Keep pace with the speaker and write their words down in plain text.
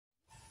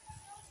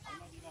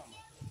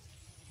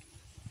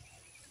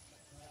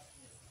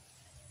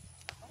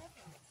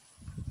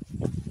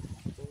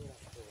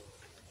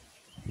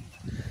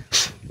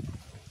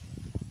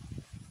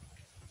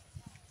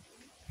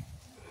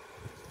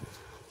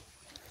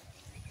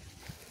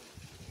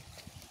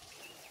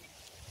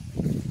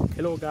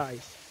Hello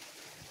guys,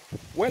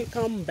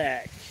 welcome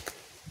back.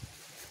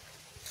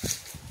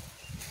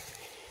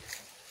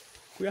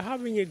 We are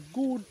having a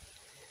good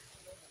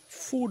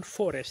food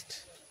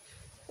forest,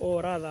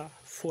 or rather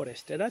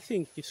forest, and I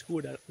think it's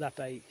good that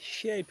I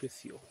share it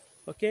with you.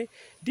 Okay,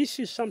 this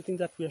is something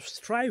that we are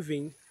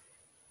striving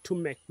to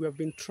make. We have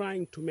been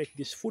trying to make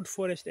this food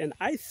forest, and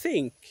I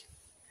think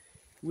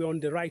we're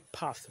on the right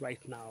path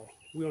right now.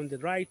 We're on the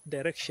right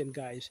direction,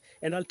 guys,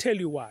 and I'll tell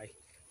you why.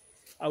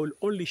 I will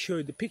only show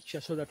you the picture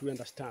so that we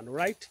understand,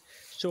 right?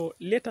 So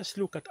let us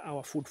look at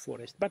our food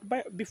forest. But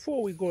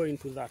before we go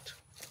into that,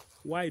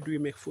 why do we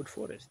make food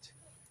forest?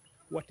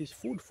 What is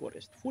food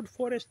forest? Food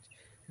forest,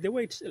 the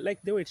way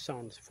it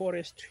sounds,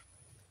 forest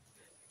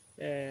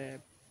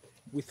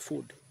with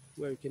food,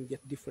 where you can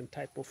get different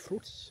type of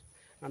fruits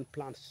and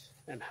plants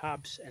and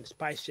herbs and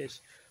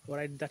spices. All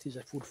right, that is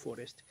a food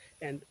forest.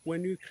 And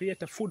when you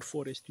create a food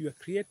forest, you are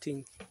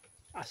creating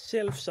a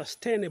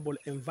self-sustainable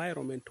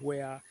environment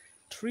where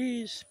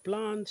trees,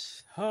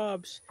 plants,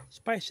 herbs,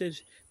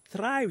 spices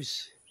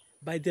thrives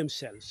by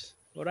themselves.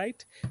 All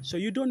right, so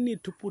you don't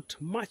need to put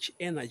much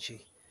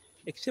energy,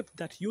 except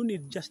that you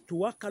need just to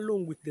work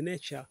along with the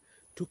nature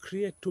to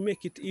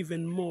make it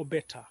even more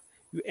better.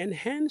 You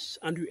enhance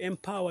and you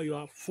empower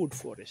your food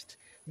forest.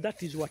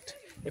 That is what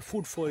a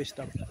food forest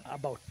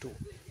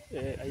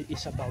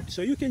is about.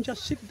 So you can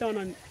just sit down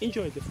and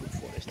enjoy the food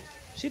forest.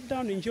 Sit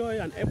down, enjoy.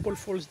 An apple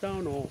falls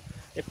down, or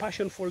a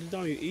passion falls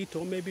down, you eat,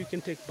 or maybe you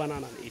can take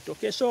banana and eat.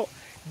 Okay, so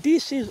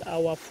this is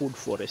our food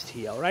forest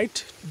here,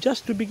 right?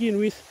 Just to begin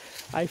with,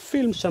 I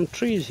filmed some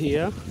trees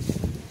here,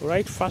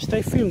 right? First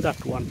I filmed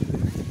that one.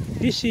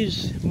 This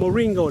is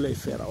moringa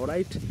oleifera, all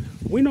right?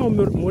 We know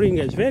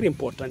moringa is very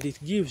important. It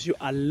gives you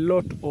a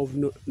lot of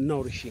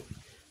nourishing,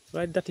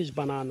 right? That is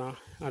banana,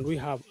 and we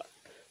have,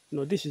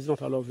 no, this is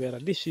not aloe vera,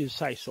 this is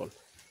sisal,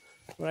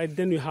 right?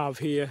 Then we have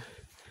here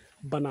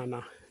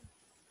banana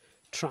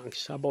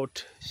trunks,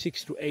 about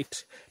 6 to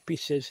 8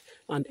 pieces,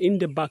 and in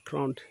the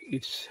background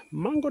it's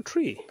mango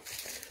tree,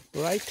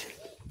 right?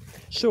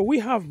 So we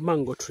have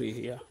mango tree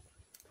here,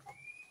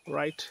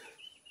 right?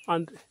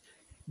 And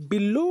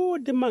below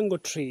the mango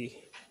tree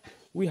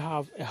we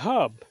have a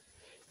herb.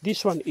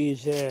 This one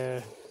is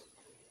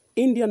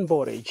Indian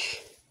borage,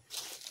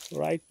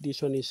 right?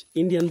 This one is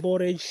Indian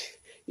borage.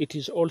 It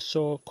is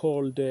also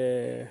called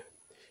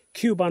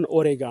Cuban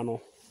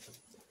oregano,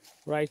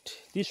 right?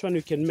 This one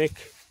you can make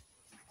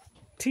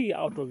tea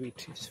out of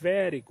it. It's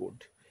very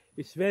good.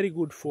 It's very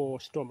good for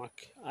stomach.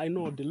 I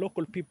know the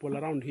local people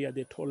around here,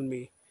 they told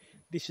me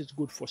this is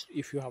good for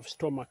if you have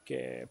stomach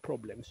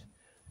problems.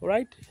 All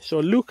right, so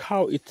look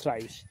how it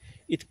thrives.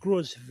 It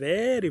grows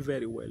very,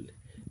 very well,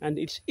 and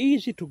it's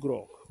easy to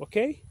grow.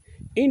 Okay,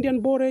 Indian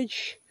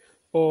borage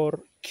or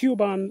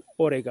Cuban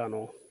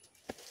oregano,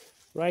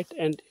 right?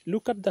 And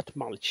look at that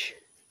mulch,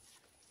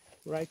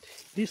 right?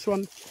 This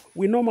one,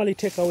 we normally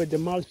take away the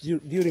mulch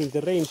during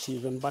the rain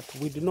season, but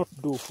we do not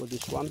do for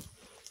this one,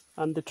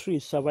 and the tree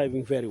is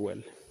surviving very well.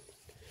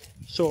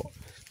 So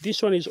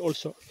this one is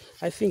also,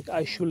 I think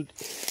I should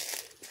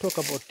talk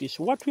about this.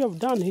 What we have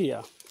done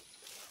here,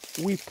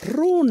 we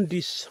pruned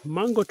this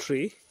mango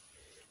tree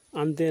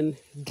and then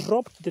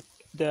dropped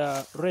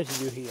the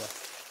residue here.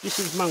 This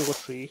is mango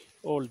tree,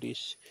 all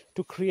this,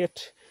 to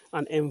create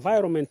an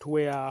environment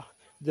where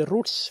the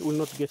roots will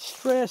not get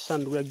stressed,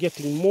 and we're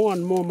getting more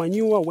and more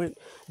manure.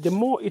 The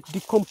more it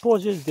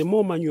decomposes, the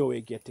more manure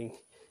we're getting.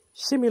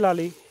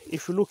 Similarly,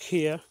 if you look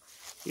here,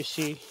 you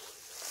see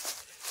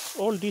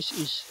all this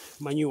is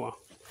manure.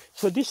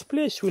 So this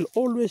place will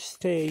always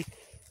stay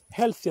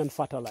healthy and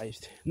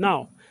fertilized.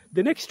 Now,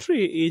 the next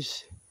tree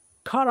is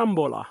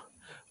carambola,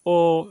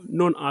 or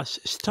known as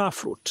star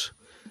fruit.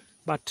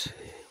 But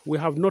we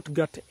have not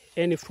got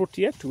any fruit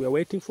yet. We are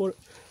waiting for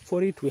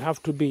it. We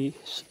have to be,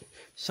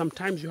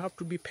 sometimes you have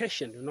to be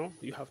patient, you know.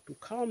 You have to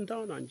calm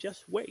down and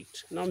just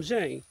wait. You know what I'm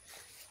saying?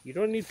 You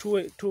don't need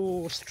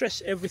to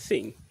stress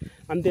everything.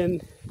 And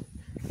then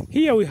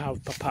here we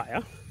have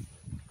papaya.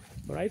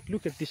 All right,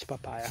 look at this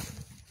papaya.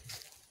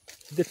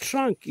 The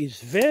trunk is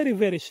very,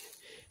 very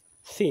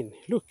thin.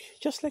 Look,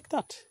 just like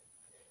that.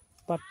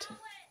 But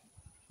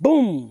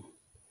boom,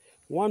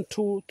 1,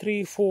 2,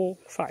 3, 4,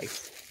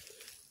 5.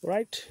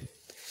 Right,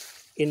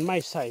 in my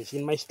size,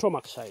 in my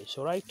stomach size.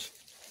 All right,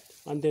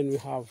 and then we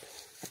have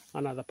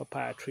another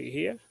papaya tree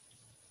here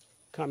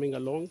coming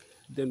along.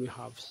 Then we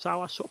have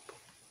soursop,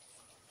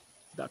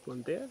 that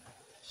one there,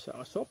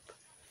 soursop,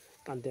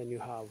 and then you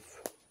have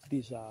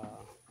these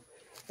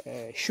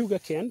sugar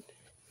cane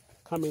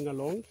coming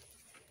along.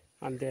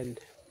 And then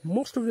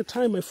most of the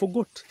time I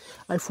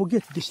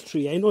forget this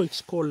tree. I know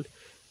it's called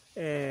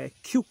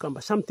cucumber,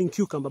 something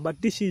cucumber,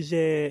 but this is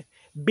a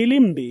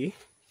bilimbi.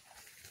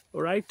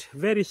 All right,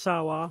 very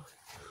sour.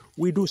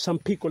 We do some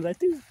pickles. I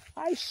think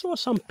I saw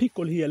some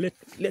pickle here.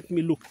 Let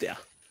me look there.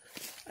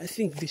 I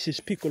think this is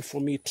pickle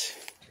from it.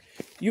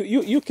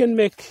 You can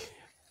make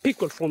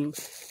pickle from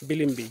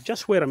bilimbi.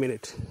 Just wait a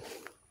minute.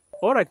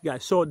 All right,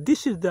 guys. So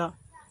this is the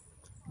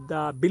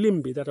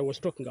bilimbi that I was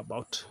talking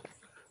about.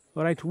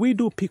 All right, we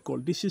do pickle.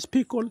 This is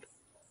pickle.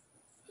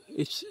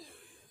 It's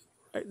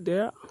Right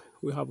there,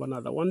 we have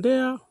another one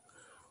there,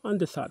 and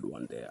the third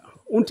one there.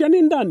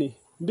 Untiani ndani?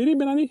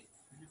 Birimbi nani?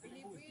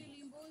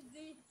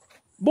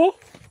 Bo?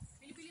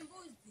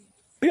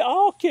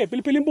 Okay,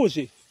 pilipili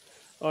mbuzi.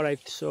 All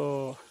right,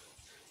 so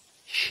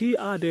she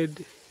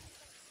added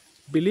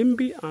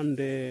bilimbi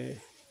and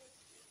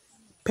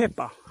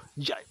pepper.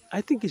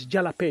 I think it's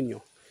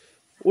jalapeno.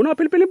 Una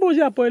pilipili mbuzi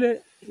hapo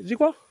ile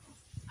ziko?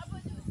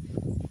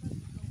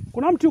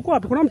 Kuna mti uko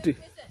wapi? Kuna mti?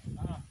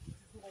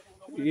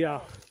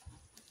 Yeah.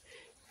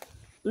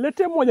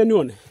 Lete moja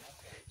nione.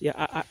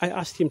 Yeah, I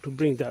asked him to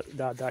bring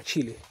the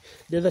chili.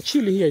 The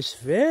chili here is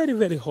very,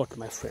 very hot,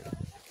 my friend.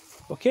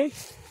 Okay?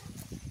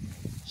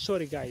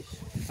 Sorry, guys.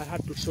 I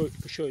had to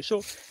show you.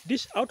 So,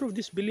 out of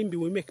this bilimbi,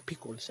 we make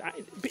pickles.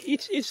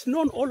 It's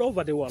known all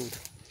over the world.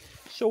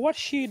 So, what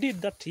she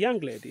did, that young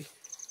lady,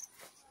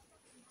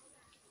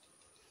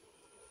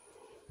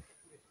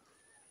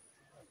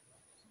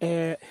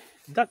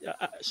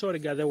 sorry,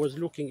 guys, I was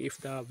looking if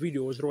the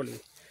video was rolling.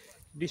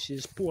 This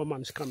is poor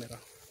man's camera.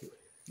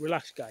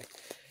 Relax, guy.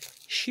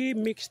 She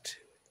mixed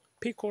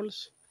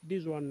pickles,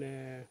 this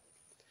one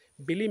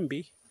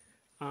bilimbi,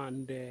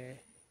 and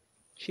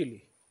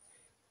chili.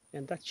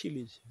 And that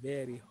chili is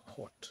very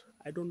hot.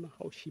 I don't know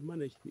how she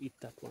managed to eat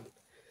that one.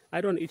 I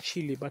don't eat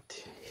chili,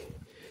 but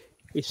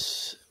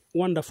it's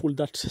wonderful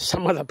that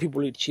some other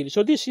people eat chili.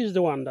 So this is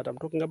the one that I'm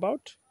talking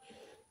about.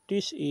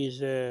 This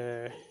is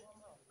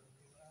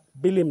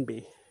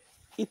bilimbi.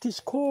 It is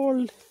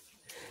called,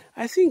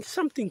 I think,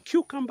 something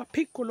cucumber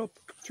pickle or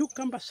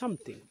cucumber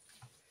something.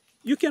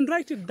 You can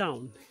write it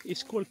down.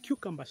 It's called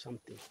cucumber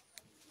something.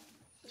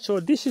 So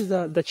this is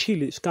the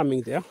chili is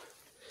coming there.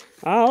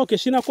 Okay.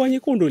 Sina kwa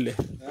nyekundu ile.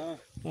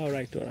 All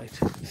right.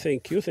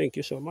 Thank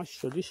you so much.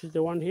 So this is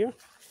the one here.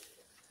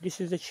 This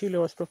is the chili I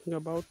was talking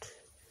about.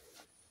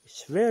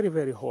 It's very,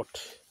 very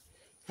hot.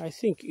 I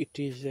think it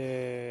is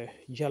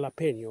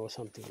jalapeno or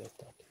something like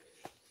that.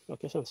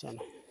 Okay, sana.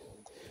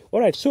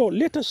 All right. So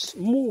let us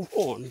move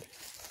on.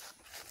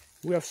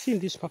 We have seen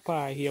this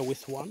papaya here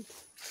with one.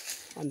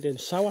 And then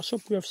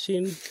soursop we have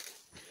seen.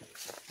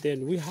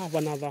 Then we have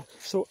another.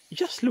 So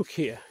just look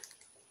here.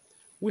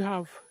 We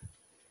have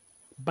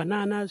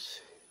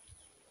bananas,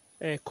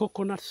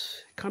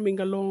 coconuts coming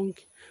along,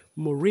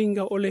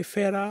 moringa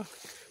oleifera.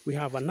 We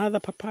have another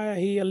papaya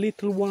here,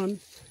 little one.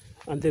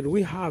 And then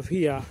we have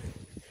here,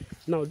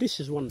 now this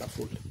is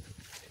wonderful.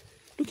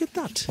 Look at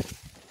that.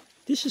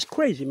 This is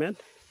crazy, man.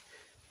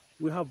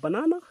 We have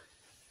banana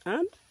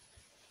and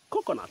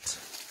coconut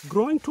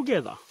growing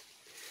together.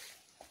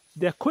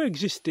 They're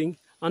coexisting,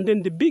 and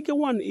then the bigger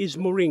one is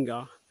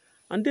moringa,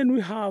 and then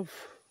we have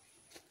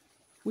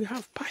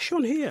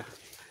passion here.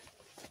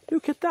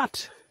 Look at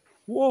that.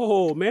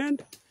 Whoa, man.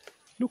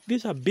 Look,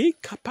 these are big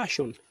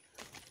passion.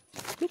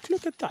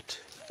 Look at that.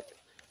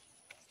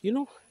 You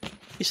know,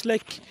 it's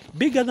like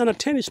bigger than a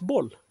tennis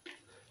ball.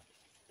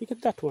 Look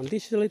at that one.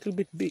 This is a little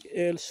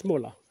bit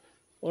smaller.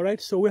 All right,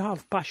 so we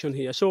have passion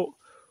here. So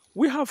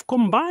we have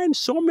combined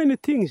so many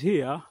things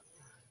here.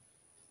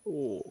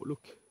 Oh,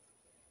 look.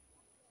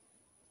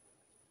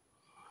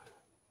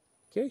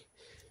 Okay,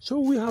 so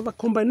we have a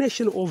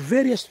combination of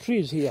various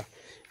trees here.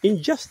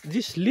 In just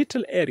this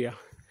little area,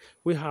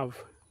 we have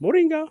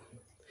moringa,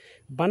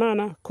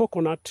 banana,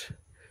 coconut.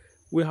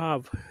 We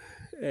have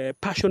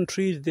passion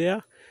trees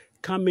there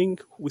coming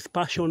with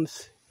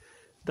passions.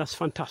 That's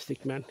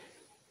fantastic, man.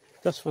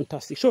 That's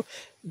fantastic. So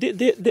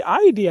the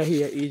idea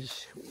here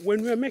is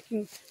when we're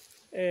making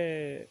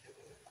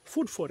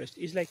food forest,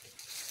 is like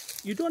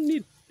you don't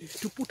need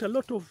to put a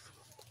lot of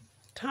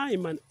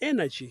time and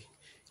energy.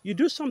 You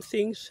do some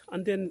things,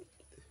 and then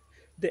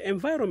the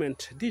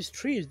environment, these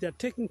trees, they're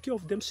taking care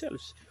of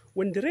themselves.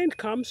 When the rain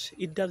comes,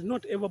 it does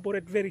not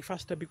evaporate very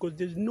faster because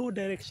there's no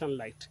direct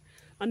sunlight.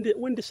 And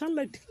when the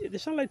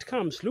sunlight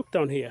comes, look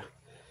down here.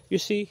 You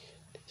see,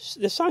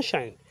 the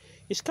sunshine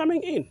is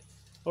coming in.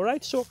 All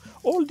right, so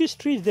all these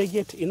trees, they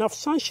get enough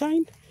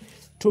sunshine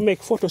to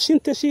make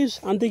photosynthesis,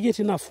 and they get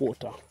enough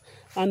water.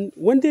 And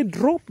when they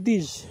drop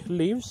these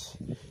leaves,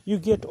 you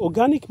get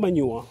organic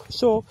manure.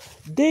 So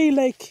they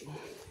like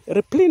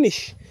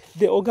replenish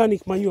the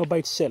organic manure by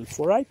itself,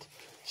 all right?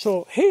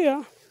 So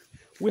here,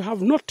 we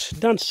have not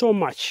done so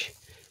much,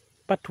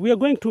 but we are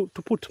going to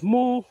put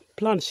more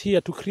plants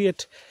here to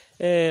create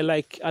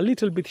like a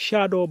little bit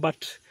shadow,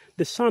 but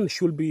the sun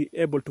should be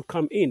able to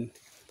come in,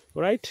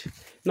 right?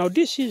 Now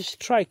this is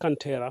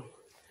tricanthera.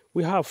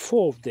 We have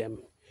 4 of them.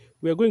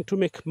 We are going to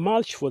make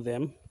mulch for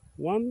them.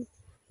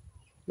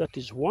 That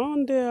is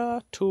one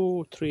there,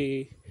 2,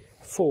 3,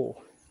 4.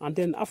 And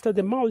then after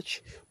the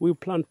mulch, we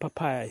plant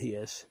papaya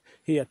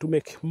here to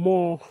make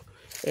more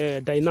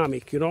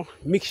dynamic, you know,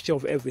 mixture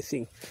of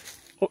everything.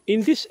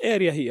 In this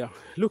area here,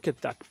 look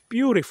at that,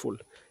 beautiful.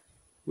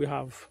 We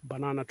have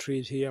banana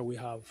trees here. We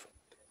have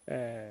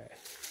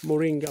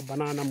moringa,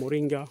 banana,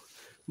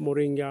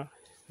 moringa,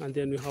 and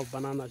then we have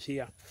bananas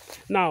here.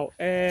 Now,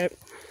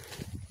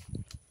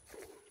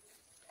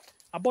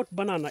 about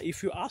banana,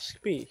 if you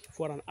ask me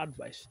for an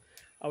advice,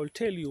 I will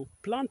tell you,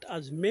 plant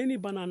as many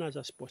bananas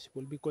as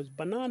possible, because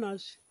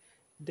bananas,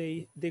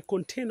 they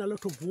contain a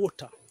lot of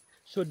water.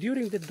 So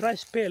during the dry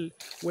spell,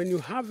 when you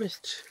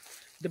harvest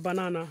the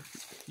banana,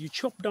 you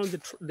chop down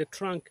the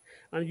trunk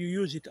and you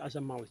use it as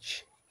a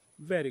mulch.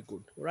 Very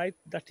good, right?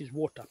 That is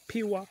water,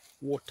 pure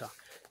water.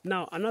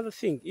 Now, another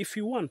thing, if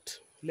you want,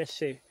 let's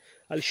say,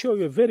 I'll show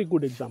you a very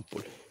good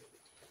example.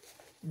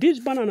 This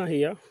banana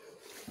here,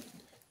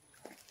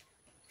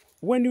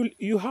 when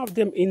you have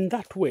them in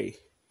that way,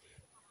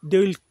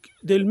 they'll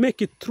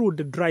make it through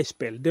the dry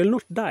spell. They'll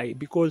not die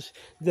because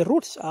the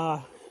roots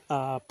are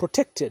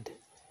protected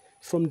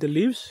from the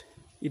leaves.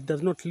 It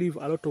does not leave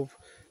a lot of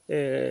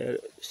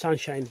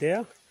sunshine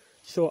there.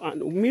 So,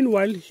 and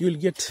meanwhile, you'll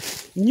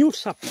get new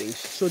saplings.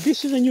 So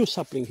this is a new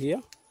sapling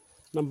here,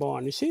 number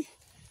one, you see?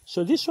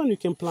 So this one you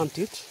can plant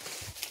it.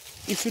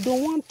 If you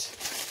don't want,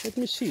 let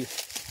me see,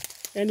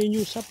 any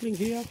new sapling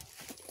here,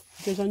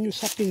 there's a new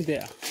sapling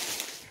there.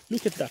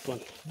 Look at that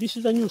one. This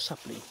is a new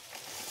sapling.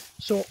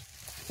 So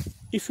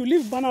if you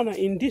leave banana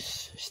in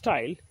this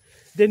style,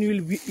 then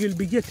you'll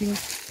be getting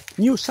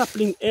new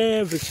sapling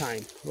every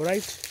time, all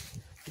right?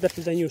 That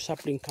is a new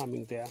sapling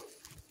coming there.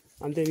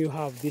 And then you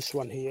have this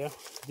one here.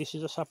 This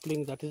is a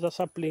sapling, that is a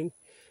sapling,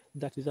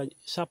 that is a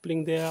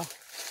sapling there,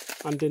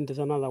 and then there's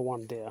another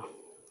one there,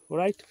 all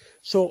right?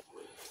 So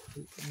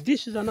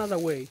this is another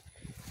way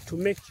to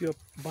make your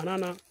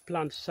banana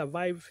plant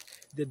survive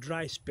the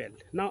dry spell.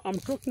 Now I'm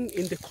talking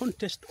in the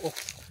context of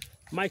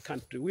my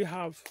country. We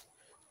have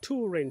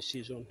 2 rain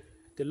seasons,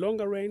 the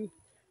longer rain,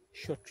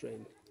 short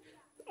rain.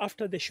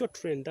 After the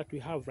short rain that we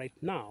have right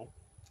now,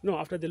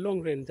 after the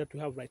long rain that we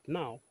have right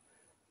now,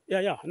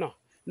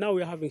 now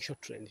we're having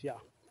short rains, yeah.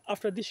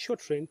 After this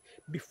short rain,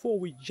 before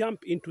we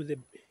jump into the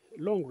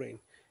long rain,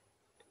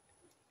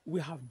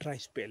 we have dry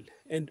spell.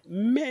 And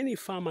many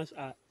farmers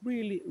are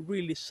really,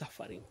 really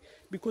suffering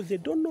because they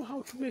don't know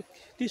how to make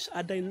this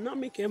a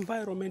dynamic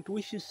environment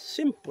which is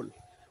simple,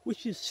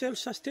 which is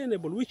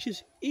self-sustainable, which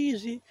is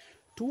easy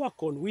to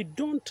work on. We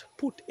don't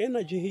put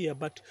energy here,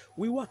 but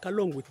we work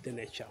along with the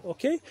nature,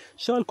 okay?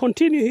 So I'll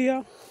continue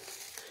here.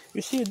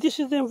 You see, this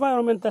is the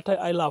environment that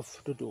I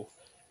love to do.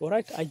 All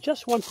right, I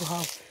just want to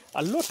have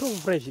a lot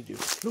of residue.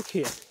 Look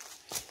here.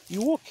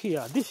 You walk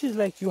here. This is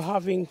like you're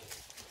having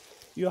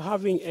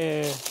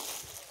a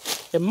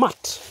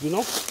mat, you know.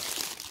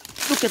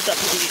 Look at that.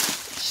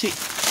 See,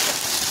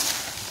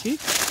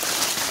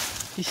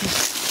 this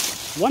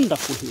is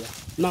wonderful here.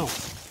 Now,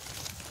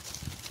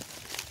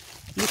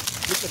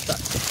 look at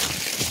that.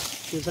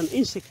 There's an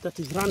insect that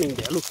is running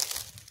there. Look.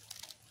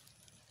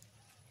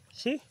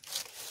 See,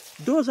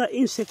 those are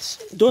insects.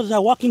 Those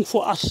are working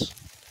for us.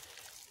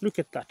 Look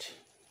at that.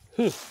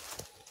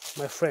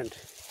 My friend.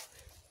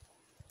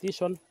 This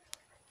one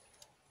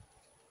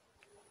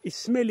is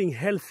smelling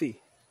healthy.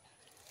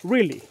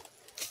 Really.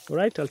 All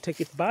right, I'll take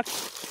it back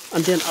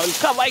and then I'll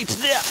cover it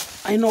there.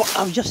 I know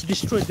I've just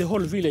destroyed the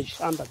whole village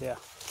under there.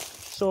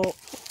 So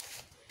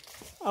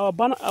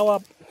our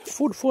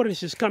food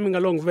forest is coming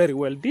along very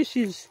well. This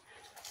is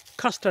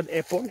custard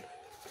apple,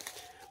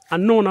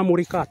 Annona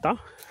muricata.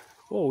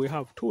 Oh, we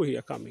have 2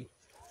 here coming.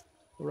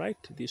 All right,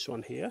 this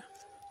one here.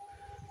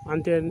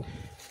 And then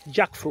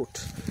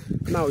jackfruit.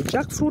 Now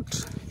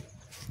jackfruit,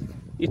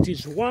 it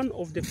is one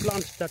of the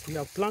plants that we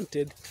have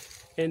planted,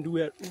 and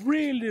we are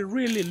really,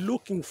 really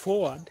looking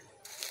forward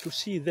to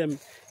see them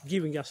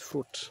giving us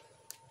fruit.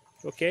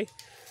 Okay,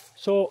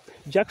 so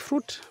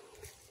jackfruit,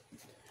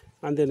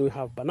 and then we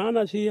have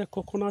bananas here,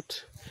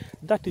 coconut.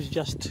 That is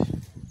just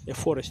a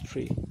forest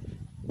tree.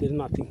 There's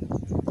nothing.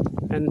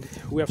 And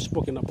we have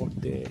spoken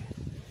about the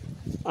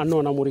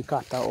Annona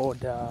muricata, or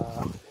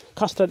the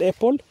custard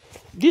apple.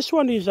 This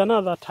one is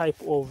another type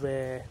of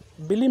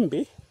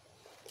bilimbi.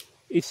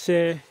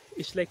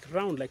 It's like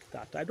round like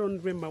that. I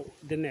don't remember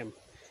the name.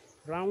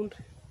 Round.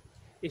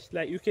 It's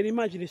like, you can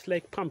imagine it's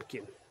like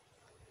pumpkin,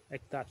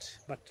 like that,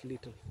 but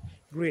little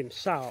green,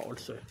 sour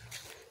also.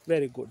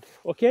 Very good.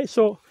 Okay,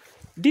 so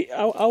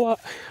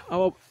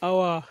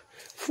our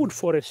food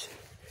forest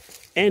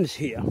ends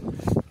here.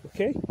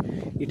 Okay,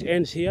 it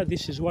ends here.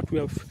 This is what we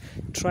have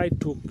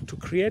tried to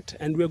create,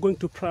 and we are going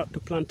to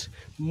plant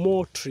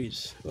more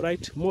trees.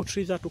 Right, more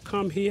trees are to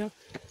come here.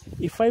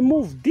 If I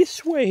move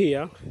this way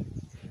here,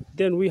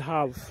 then we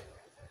have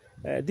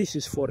this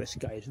is forest,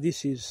 guys.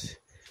 This is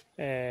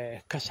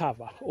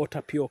cassava or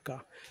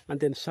tapioca, and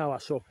then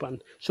soursop,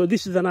 and so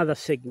this is another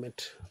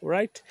segment,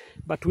 right?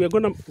 But we're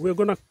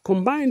gonna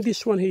combine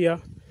this one here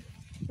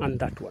and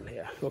that one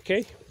here.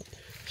 Okay,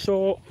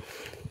 so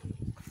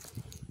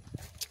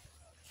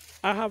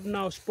I have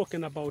now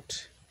spoken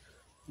about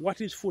what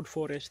is food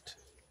forest,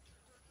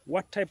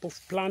 what type of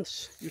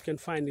plants you can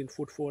find in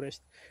food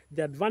forest,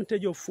 the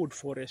advantage of food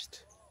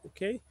forest.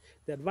 Okay,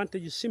 the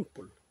advantage is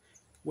simple.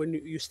 When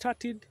you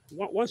started,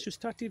 once you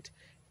start it,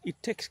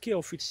 it takes care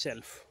of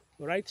itself.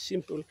 Right?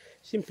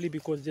 Simply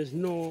because there's a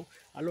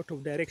lot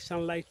of direct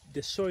sunlight,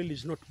 the soil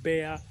is not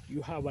bare,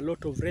 you have a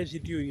lot of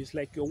residue. It's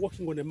like you're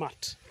walking on a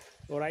mat.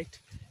 All right.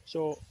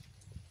 So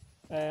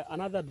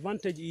another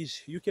advantage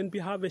is you can be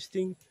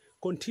harvesting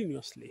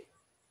continuously,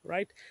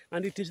 right?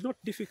 And it is not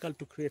difficult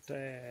to create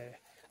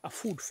a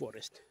food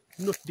forest.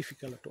 Not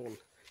difficult at all,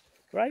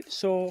 right?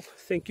 So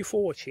thank you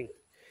for watching.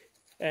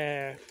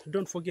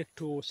 Don't forget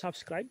to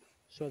subscribe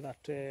so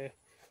that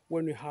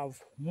when we have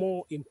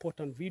more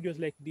important videos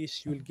like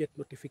this, you'll get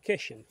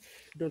notification.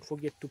 Don't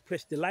forget to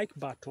press the like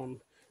button.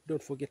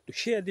 Don't forget to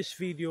share this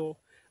video.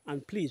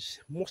 And please,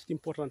 most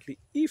importantly,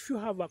 if you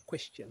have a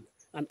question,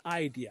 an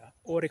idea,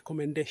 or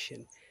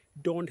recommendation,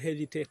 don't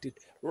hesitate it.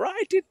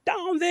 Write it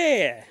down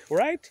there,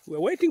 right? We're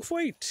waiting for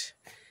it.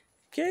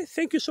 Okay,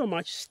 thank you so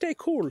much. Stay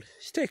cool,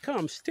 stay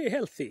calm, stay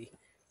healthy.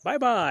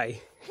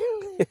 Bye-bye.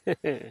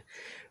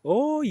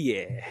 Oh,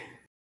 yeah.